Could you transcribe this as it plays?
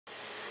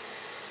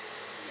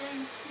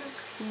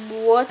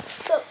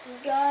What's up,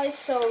 guys?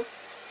 So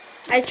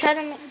I try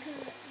to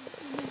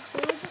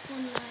record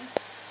online.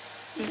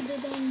 You can do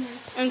that on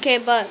yours. okay,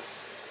 but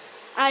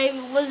I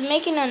was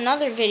making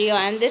another video,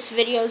 and this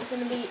video is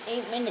gonna be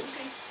 8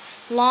 minutes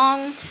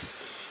long.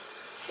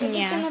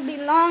 It's gonna be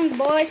long,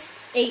 boys.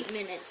 8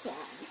 minutes long.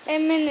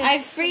 8 minutes. I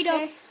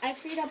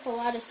freed up a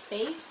lot of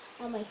space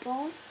on my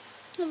phone.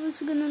 I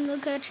was gonna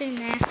look at you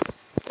now.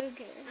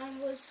 Okay. I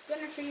was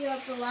gonna free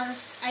up a lot of.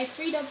 I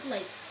freed up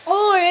like.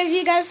 Or if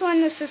you guys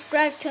want to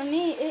subscribe to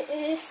me, it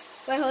is.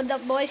 Wait, hold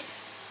up, boys.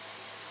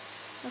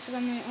 I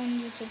forgot my own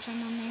YouTube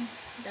channel name.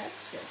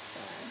 That's just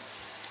sad.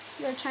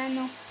 Your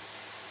channel.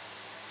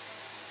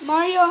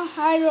 Mario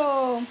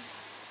Hyro.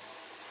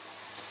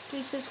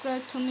 Please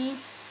subscribe to me.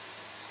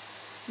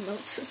 No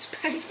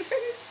subscribers.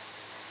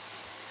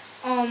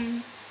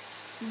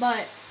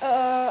 But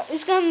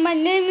my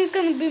name is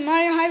gonna be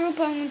Mario Hyro,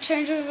 but I'm gonna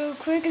change it real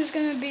quick. It's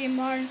gonna be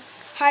Mario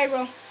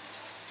Hyro.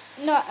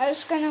 No,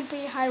 it's gonna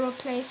be Hyro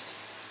Place.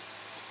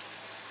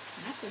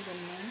 That's a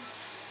good name.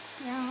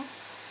 Yeah.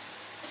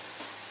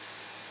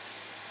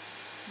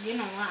 You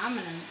know what? I'm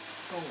gonna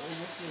go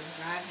over here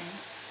driving.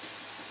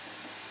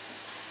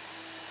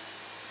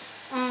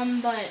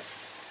 But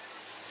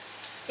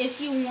if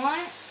you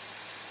want,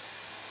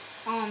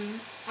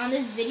 on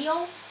this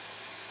video,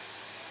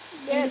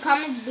 in the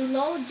comments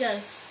below,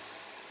 just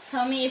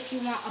tell me if you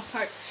want a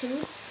part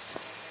 2.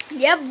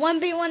 Yep,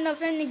 1v1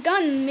 of any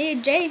gun, me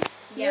and Jay.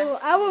 Yeah.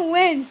 I will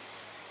win. You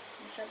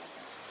sure about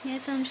that?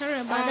 Yes, I'm sure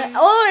about that.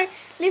 Or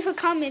leave a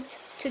comment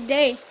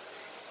today.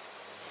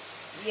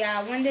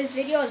 Yeah, when this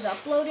video is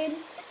uploaded,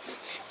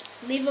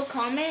 leave a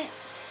comment,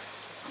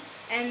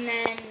 and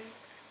then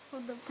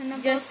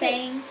just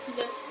saying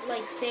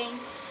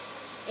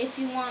if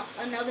you want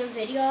another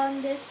video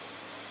on this,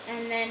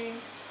 and then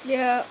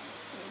yeah.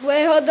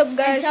 Wait, hold up,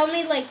 guys. And tell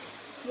me like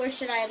where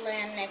should I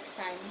land next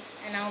time,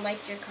 and I'll like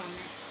your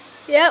comment.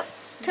 Yep.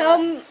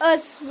 Tell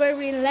us where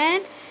we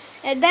land,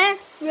 and then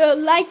we'll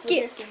like with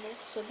it.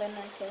 So then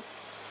I can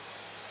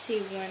see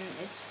when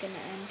it's gonna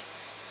end.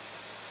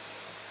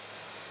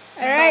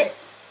 Alright.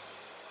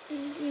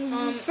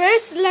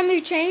 First, let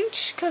me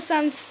change because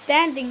I'm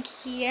standing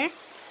here.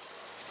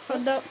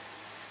 Hold up.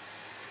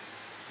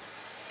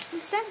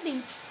 I'm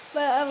standing,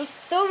 but I will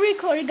still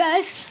record,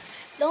 guys.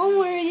 Don't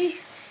worry.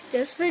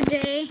 Just for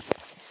Jay.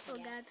 Oh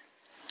God.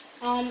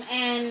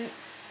 And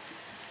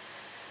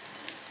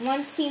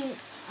once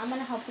I'm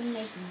gonna help him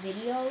make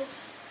videos.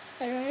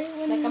 Alright.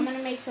 Like I'm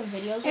gonna make some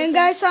videos. And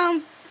guys,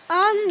 I'm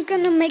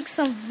gonna make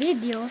some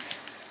videos.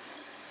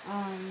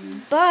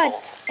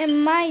 But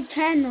in my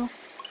channel,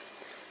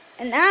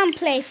 and I'm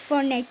play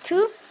Fortnite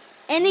too.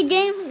 Any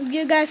game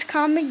you guys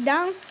comment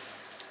down,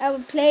 I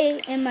will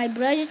play in my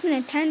brother's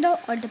Nintendo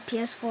or the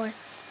PS4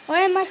 or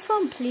in my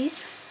phone,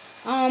 please.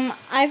 When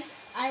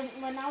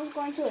I was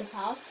going to his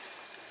house,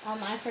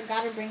 I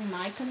forgot to bring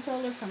my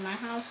controller from my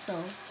house,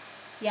 so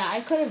yeah,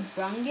 I could have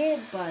brung it,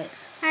 but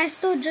I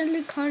stole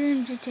Jelly car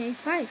in GTA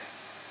 5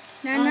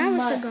 9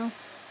 hours ago.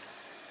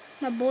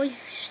 My boy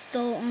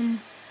stole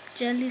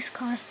Jelly's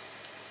car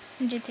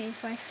in GTA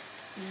 5.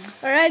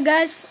 Alright,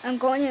 guys, I'm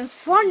going in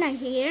Fortnite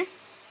here,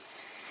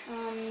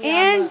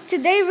 and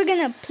today we're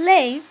gonna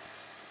play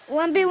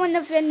 1v1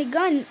 of any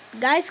gun.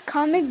 Guys,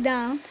 comment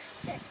down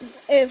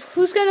if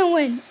who's gonna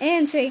win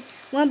and say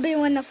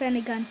 1v1 of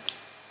any gun.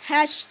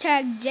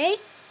 Hashtag J,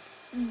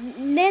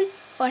 then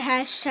or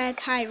hashtag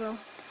Hyro.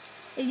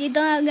 If you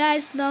don't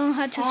guys know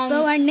how to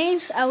spell our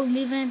names, I will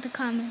leave it in the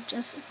comment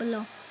just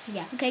below.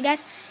 Yeah. Okay,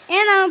 guys,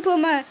 and I'll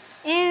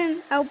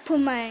put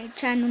my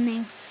channel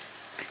name.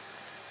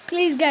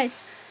 Please,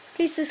 guys,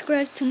 please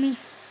subscribe to me.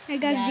 I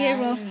got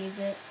 0. He needs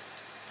it.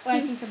 Oh, I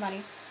see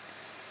somebody.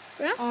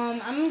 Yeah?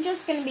 I'm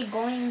just gonna be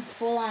going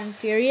full on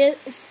fearless,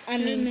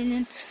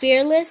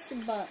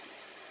 but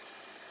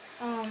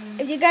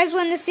if you guys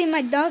want to see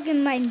my dog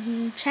in my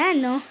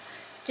channel,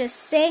 just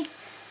say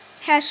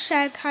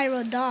hashtag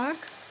Hyro Dog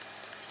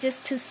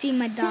just to see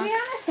my dog. To be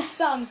honest, that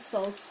sounds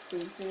so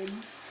stupid.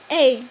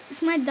 Hey,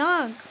 it's my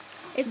dog.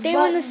 If they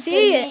want to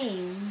see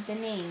the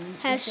name.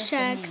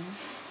 Hashtag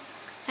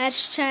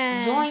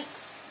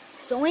Zoinks.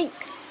 Zoink.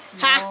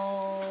 Ha!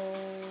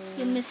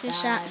 You missed your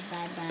shot.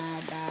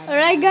 Bad.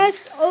 Alright,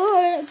 guys,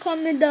 or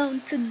comment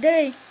down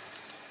today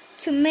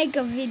to make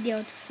a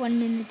video for 1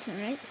 minute,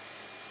 alright?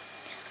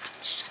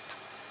 Shut the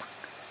fuck.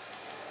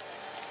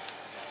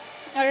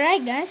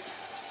 Alright, guys.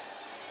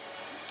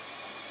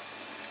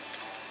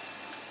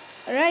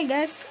 Alright,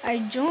 guys, I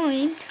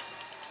joined.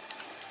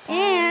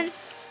 And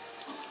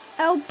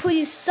I'll put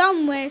you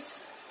somewhere.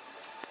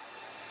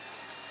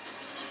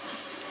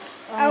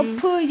 I'll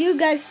put you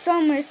guys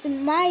somewhere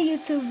in my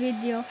YouTube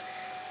video.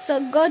 So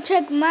go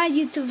check my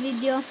YouTube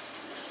video.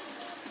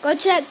 Go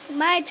check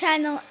my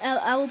channel.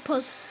 I will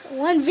post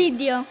one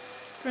video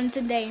from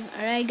today.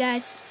 Alright,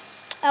 guys.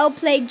 I'll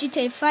play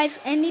GTA 5.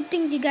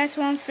 Anything you guys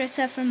want for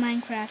except for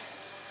Minecraft.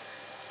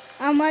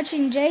 I'm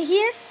watching Jay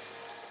here.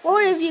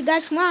 Or if you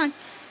guys want,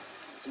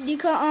 you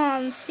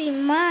can see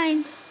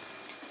mine.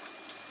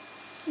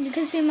 You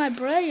can see my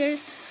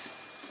brothers.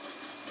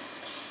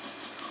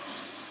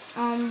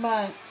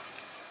 But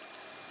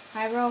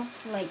Hyro,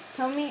 like,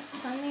 tell me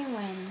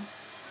when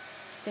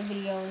the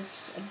video is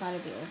about to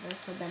be over.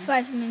 So then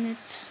 5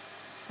 minutes.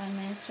 5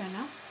 minutes right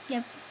now.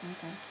 Yep.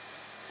 Okay.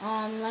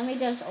 Let me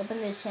just open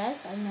this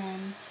chest and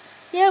then.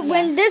 Yeah.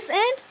 When this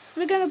ends,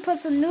 we're gonna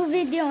post a new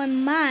video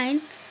on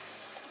mine.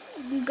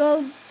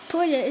 Go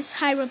put it. It's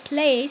Hyro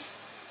Plays.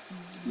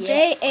 Yeah.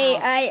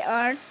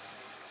 JAIR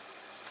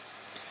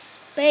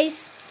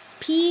space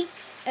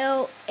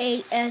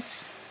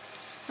PLAS.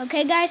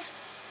 Okay, guys.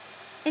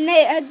 And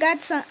I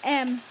got some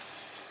M.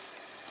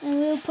 And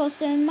we'll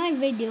post it in my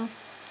video.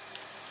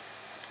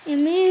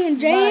 And me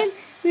and Jaden,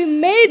 we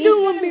may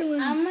do one.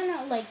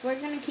 We're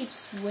gonna keep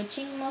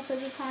switching most of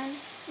the time.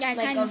 Yeah,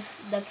 like of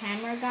the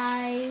camera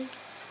guy,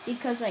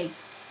 because like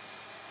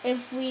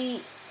if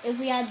we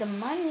had the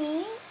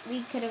money,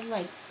 we could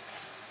have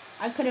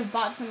I could have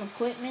bought some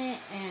equipment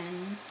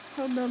and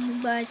hold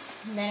on, guys.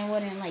 Then it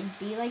wouldn't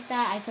be like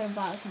that. I could have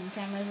bought some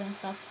cameras and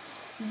stuff,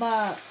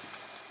 but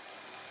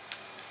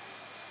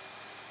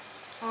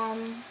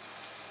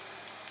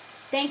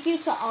thank you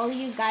to all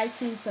you guys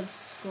who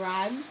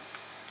subscribe,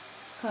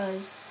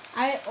 cause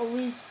I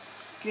always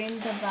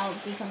dreamed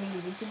about becoming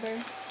a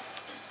YouTuber.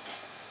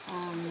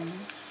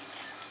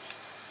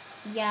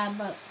 Yeah,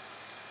 but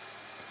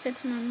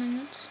 6 more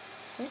minutes.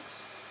 6?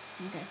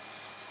 Okay.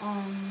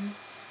 Oh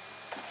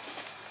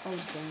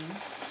dang.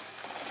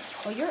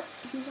 Oh,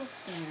 he's up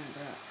there,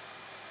 bro.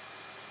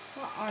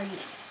 What are you?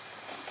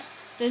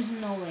 There's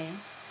no way.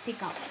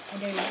 Pick up. I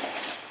dare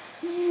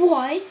you.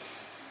 What?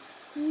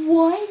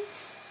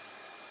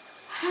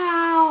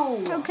 How?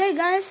 Okay,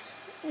 guys.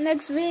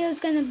 Next video is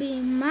gonna be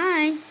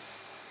mine.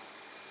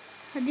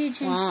 How do you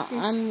change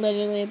this? I'm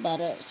literally about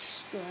to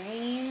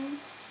scream.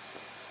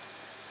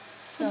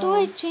 So, how do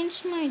I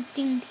change my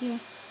thing here?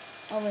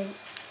 Oh wait.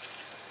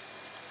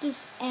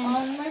 This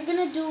end. We're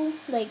gonna do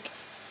how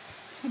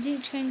do you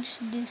change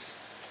this?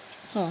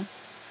 Hold on.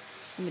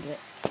 Let me do it.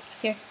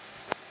 Here.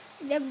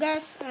 Yep,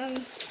 guys.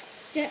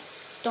 Yeah.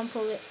 Don't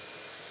pull it.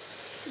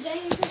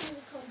 Jay, you can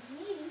record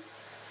me.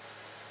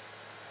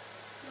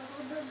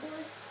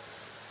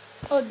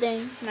 Oh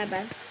dang, my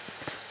bad.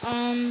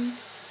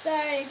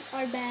 Sorry,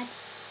 or bad.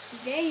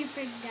 Jay, you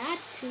forgot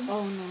to.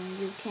 Oh no,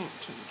 you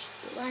can't change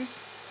this. Why?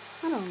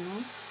 I don't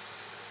know.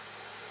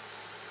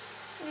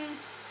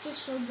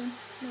 Just show them.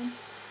 No.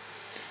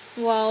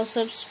 Well,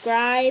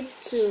 subscribe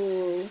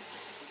to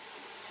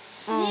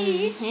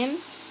Me. him.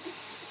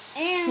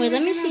 And wait,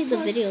 let me see the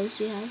videos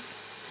you have.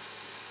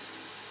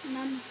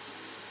 None.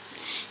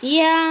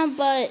 Yeah,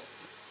 but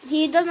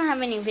he doesn't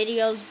have any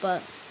videos,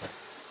 but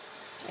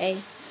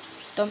hey,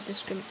 don't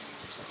discriminate.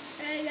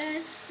 Alright,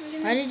 guys.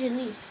 Why did you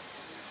leave?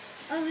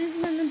 Are we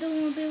gonna do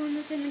one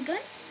of in the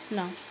gun?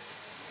 No.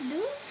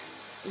 Duels?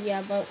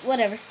 Yeah, but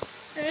whatever.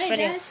 Alright,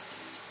 guys.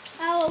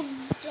 I'll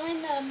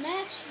join the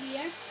match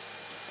here.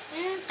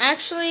 And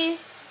actually,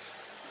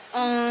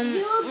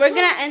 we're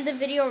gonna end the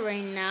video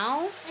right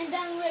now. And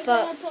then we're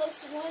gonna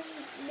post one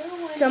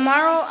new one.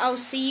 Tomorrow, I'll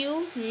see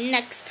you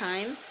next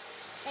time.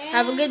 And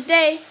have a good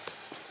day.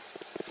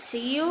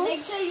 See you.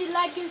 Make sure you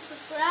like and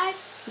subscribe.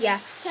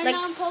 Yeah. Turn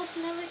on post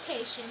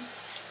notification.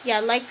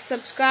 Yeah,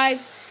 subscribe,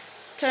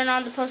 turn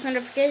on the post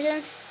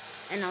notifications,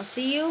 and I'll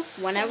see you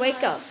when I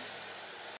wake up.